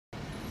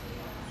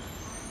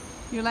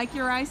You like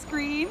your ice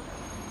cream?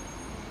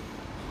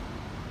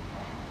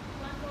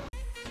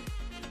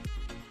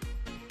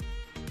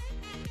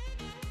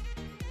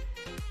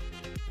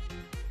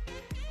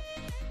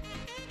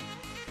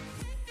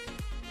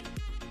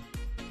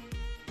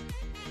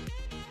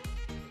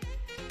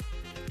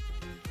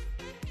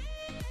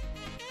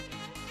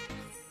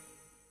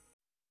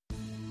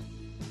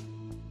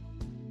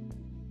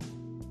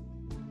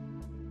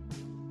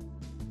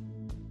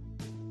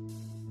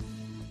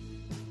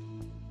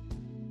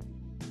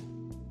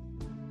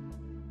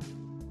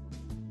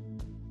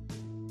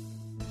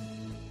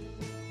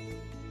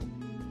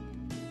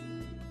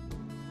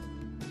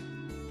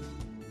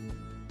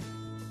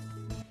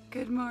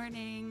 Good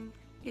morning.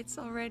 It's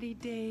already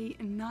day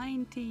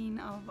 19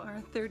 of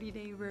our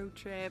 30-day road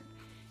trip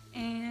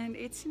and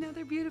it's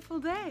another beautiful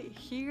day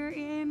here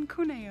in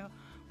Cuneo.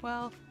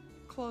 Well,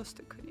 close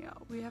to Cuneo.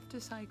 We have to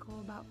cycle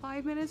about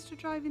 5 minutes to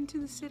drive into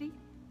the city,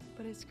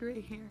 but it's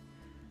great here.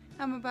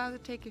 I'm about to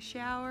take a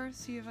shower,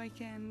 see if I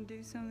can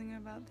do something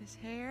about this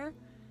hair,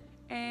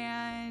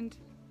 and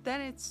then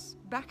it's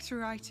back to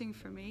writing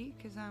for me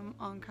because I'm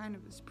on kind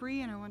of a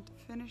spree and I want to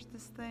finish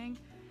this thing.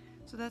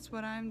 So that's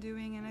what I'm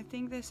doing, and I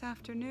think this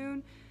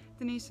afternoon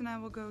Denise and I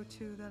will go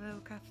to the little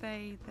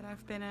cafe that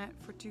I've been at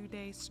for 2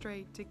 days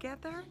straight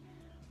together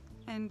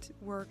and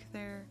work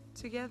there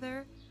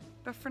together.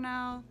 But for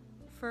now,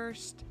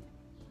 first,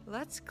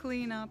 let's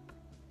clean up,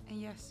 and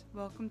yes,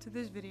 welcome to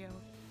this video.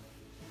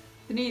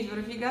 Denise, what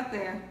have you got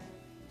there?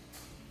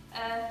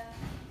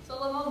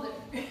 Salamander.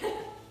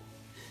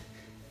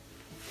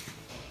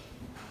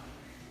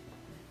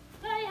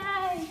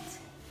 Vrijheid!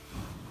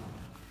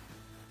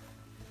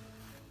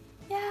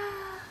 Yeah!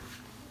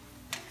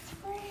 It's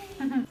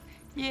free!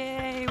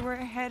 Yay, we're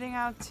heading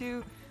out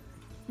to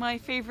my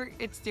favorite,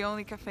 it's the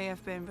only cafe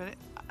I've been, but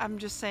I'm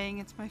just saying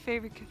it's my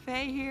favorite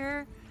cafe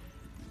here.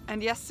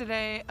 And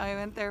yesterday I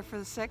went there for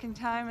the second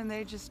time and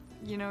they just,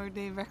 you know,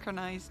 they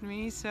recognized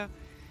me, so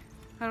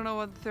I don't know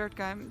what the third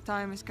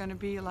time is gonna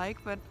be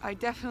like, but I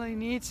definitely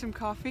need some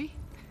coffee,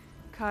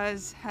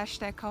 cause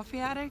hashtag coffee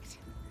addict.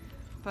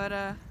 But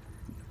I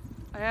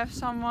have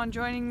someone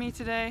joining me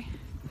today,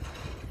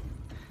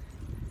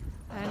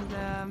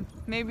 and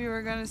maybe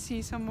we're gonna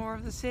see some more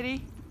of the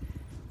city.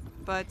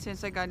 But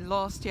since I got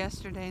lost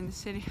yesterday in the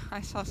city, I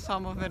saw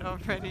some of it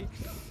already.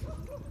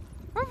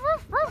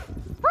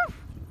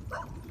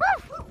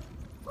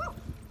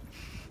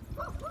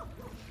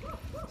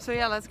 So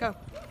yeah, let's go.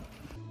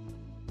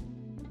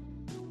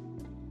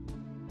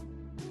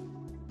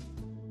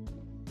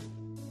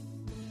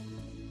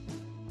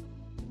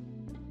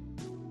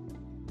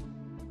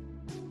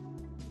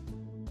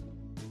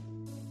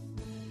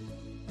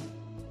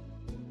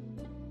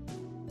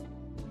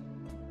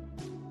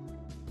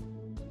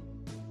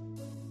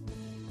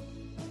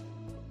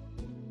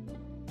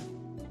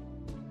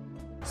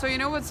 So you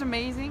know what's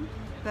amazing?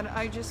 That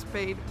I just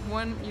paid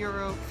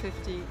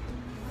 €1.50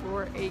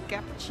 for a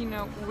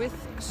cappuccino with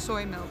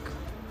soy milk,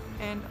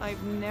 and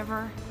I've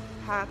never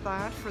had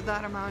that for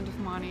that amount of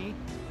money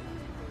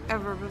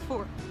ever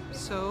before.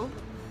 So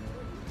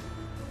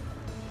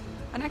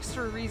an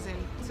extra reason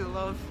to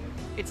love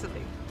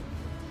Italy.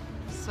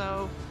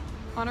 So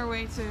on our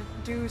way to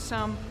do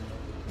some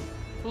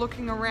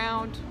looking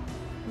around,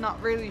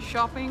 not really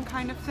shopping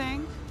kind of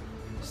thing.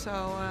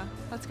 So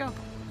let's go.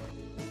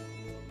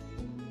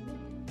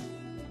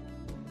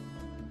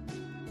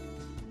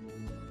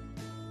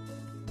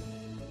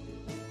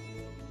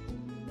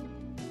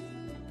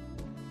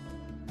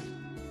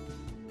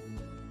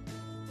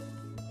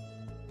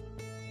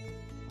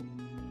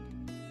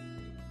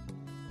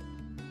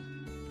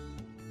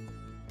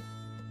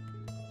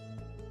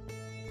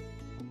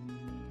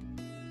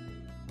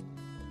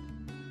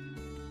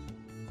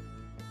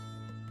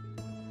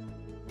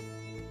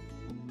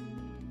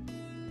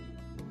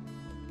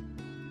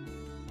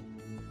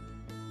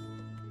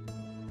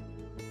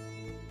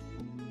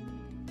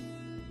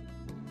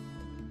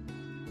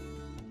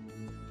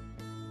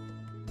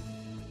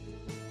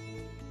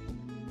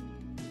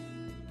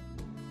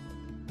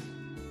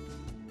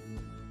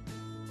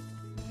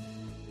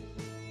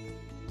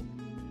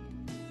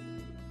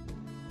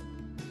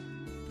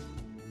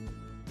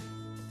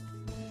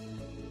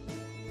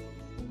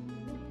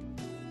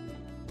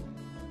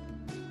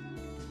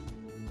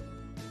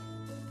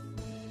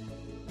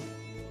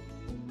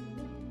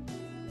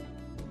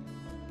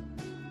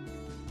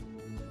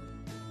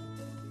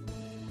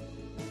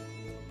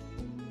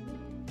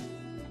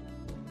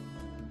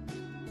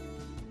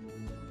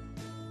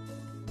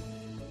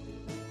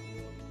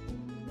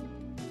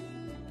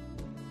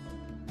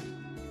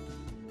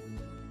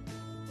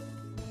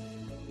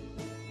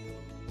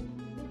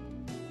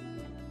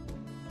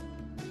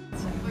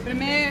 Per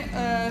me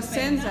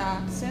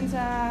senza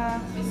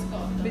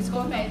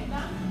biscotto,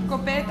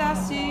 copetta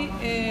sì,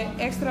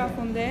 extra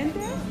fondente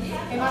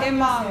e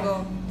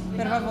mango,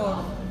 per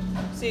favore.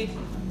 Sì.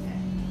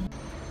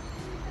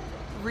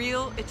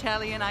 Real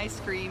Italian ice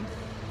cream,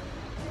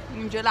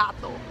 un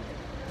gelato.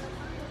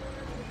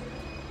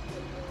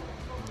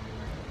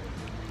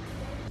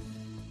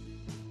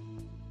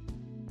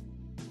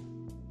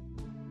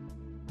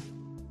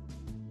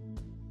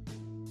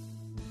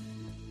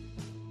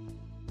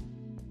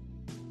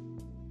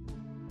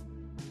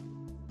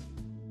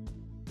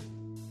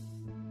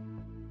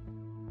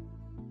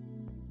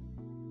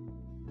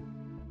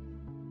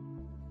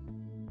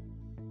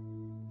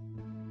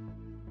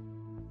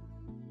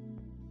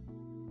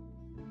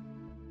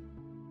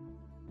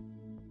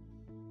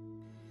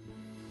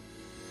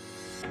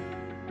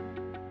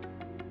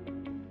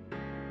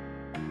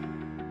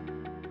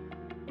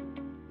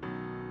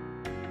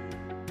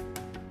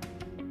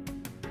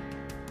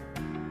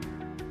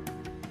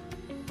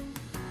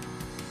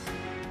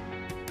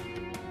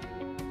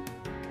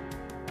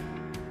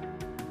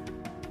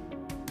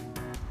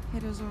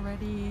 It is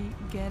already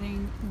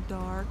getting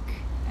dark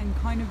and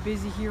kind of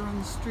busy here on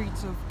the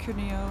streets of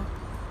Cuneo.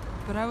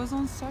 But I was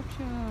on such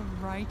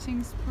a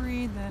writing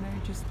spree that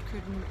I just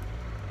couldn't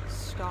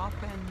stop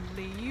and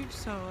leave,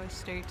 so I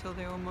stayed till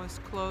they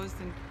almost closed,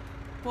 and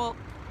well,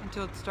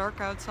 until it's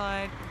dark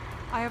outside.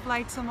 I have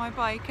lights on my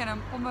bike and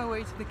I'm on my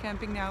way to the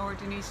camping now where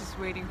Denise is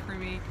waiting for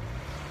me,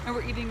 and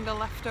we're eating the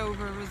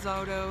leftover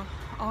risotto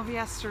of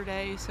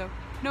yesterday, so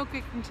no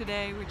cooking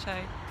today, which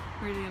I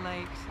really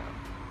like, so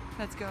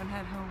let's go and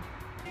head home.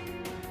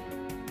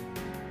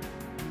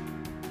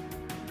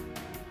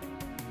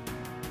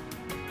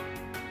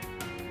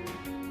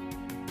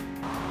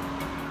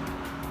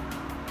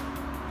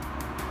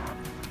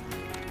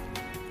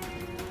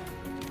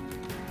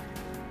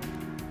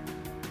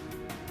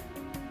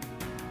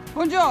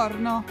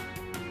 Buongiorno!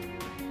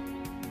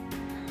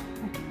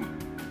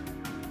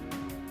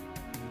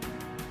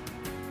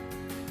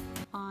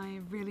 I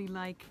really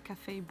like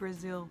Cafe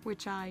Brazil,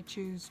 which I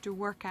choose to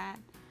work at.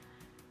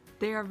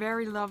 They are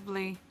very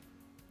lovely.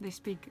 They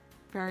speak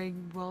very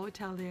well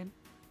Italian,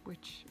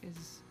 which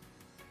is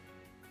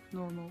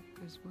normal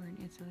because we're in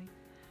Italy.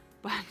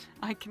 But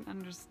I can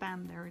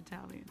understand their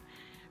Italian,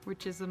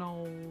 which is an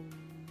all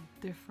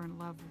different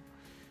level.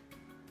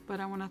 But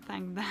I want to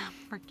thank them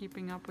for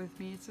keeping up with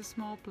me. It's a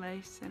small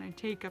place and I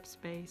take up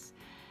space,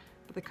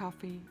 but the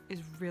coffee is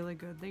really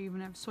good. They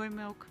even have soy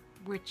milk,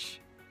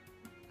 which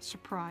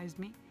surprised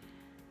me.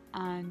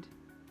 And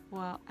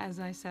well, as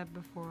I said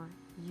before,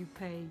 you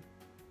pay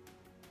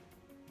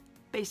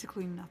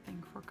basically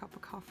nothing for a cup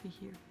of coffee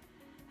here.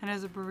 And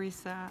as a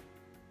barista,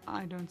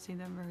 I don't see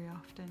them very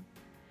often.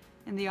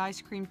 And the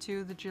ice cream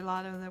too, the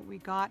gelato that we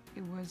got,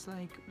 it was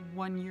like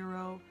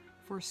 €1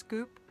 for a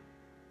scoop,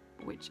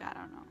 which I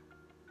don't know.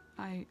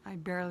 I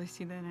barely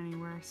see that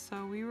anywhere,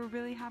 so we were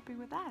really happy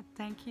with that.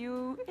 Thank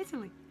you,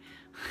 Italy.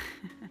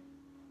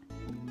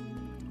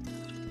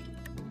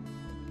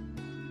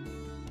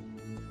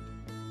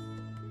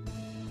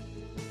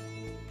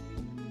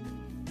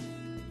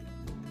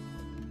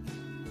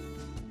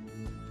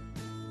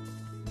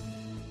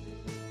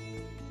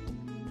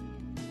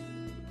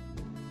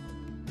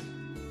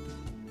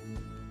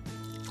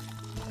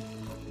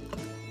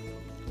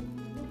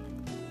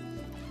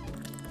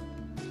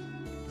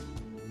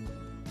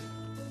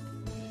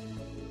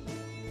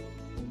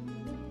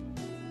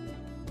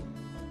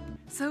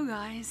 So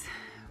guys,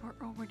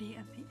 we're already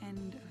at the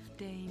end of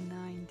day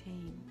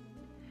 19.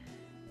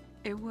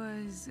 It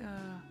was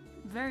a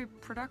very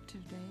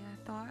productive day,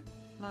 I thought.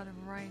 A lot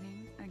of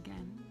writing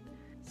again.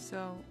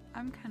 So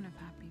I'm kind of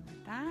happy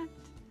with that.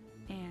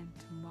 And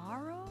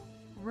tomorrow,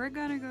 we're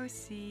gonna go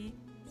see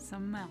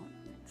some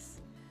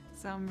mountains.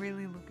 So I'm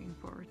really looking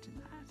forward to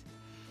that.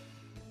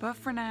 But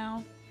for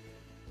now,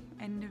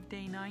 end of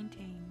day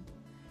 19.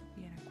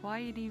 We had a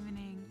quiet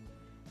evening,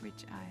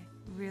 which I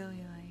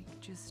really like.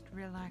 Just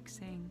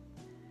relaxing,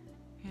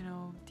 you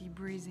know,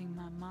 debreezing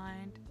my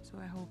mind. So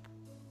I hope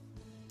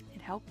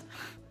it helped.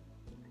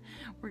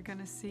 We're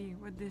gonna see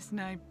what this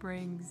night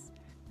brings.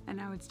 And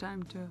now it's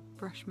time to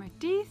brush my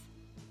teeth.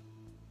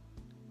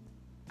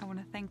 I want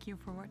to thank you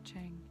for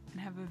watching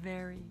and have a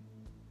very,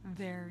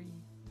 very,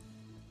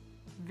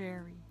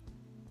 very,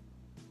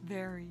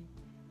 very,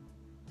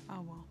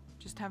 oh well,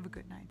 just have a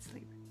good night's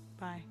sleep.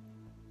 Bye.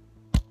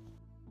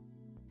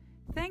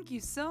 Thank you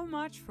so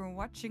much for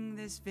watching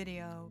this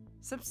video.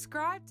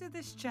 Subscribe to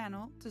this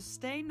channel to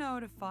stay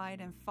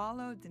notified and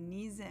follow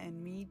Denise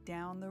and me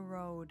down the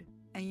road.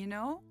 And you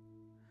know,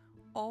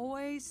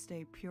 always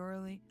stay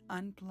purely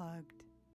unplugged.